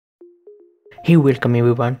Hey, welcome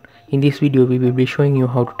everyone. In this video we will be showing you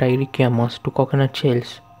how to tie Riccia moss to coconut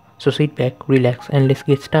shells. So sit back, relax and let's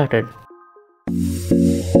get started.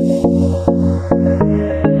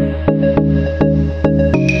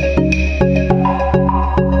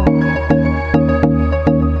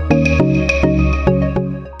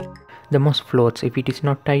 The moss floats if it is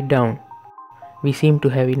not tied down. We seem to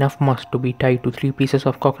have enough moss to be tied to 3 pieces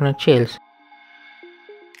of coconut shells.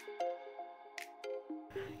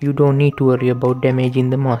 You don't need to worry about damaging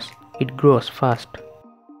the moss, it grows fast.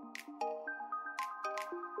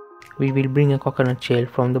 We will bring a coconut shell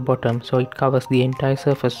from the bottom so it covers the entire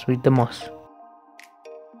surface with the moss.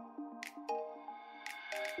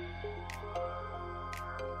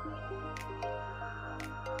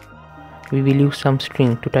 We will use some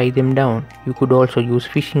string to tie them down. You could also use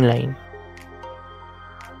fishing line.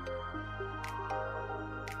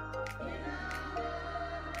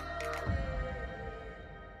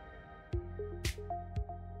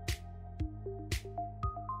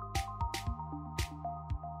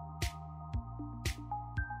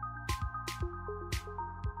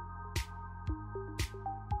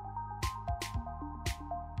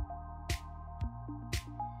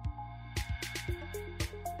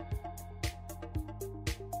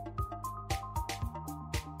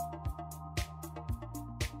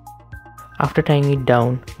 After tying it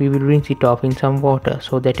down, we will rinse it off in some water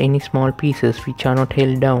so that any small pieces which are not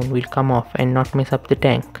held down will come off and not mess up the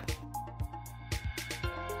tank.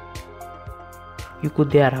 You could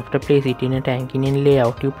thereafter place it in a tank in any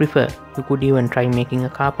layout you prefer. You could even try making a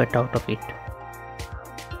carpet out of it.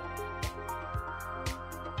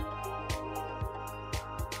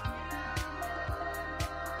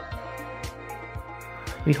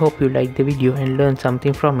 We hope you liked the video and learned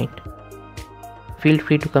something from it. Feel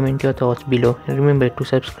free to comment your thoughts below and remember to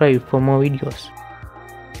subscribe for more videos.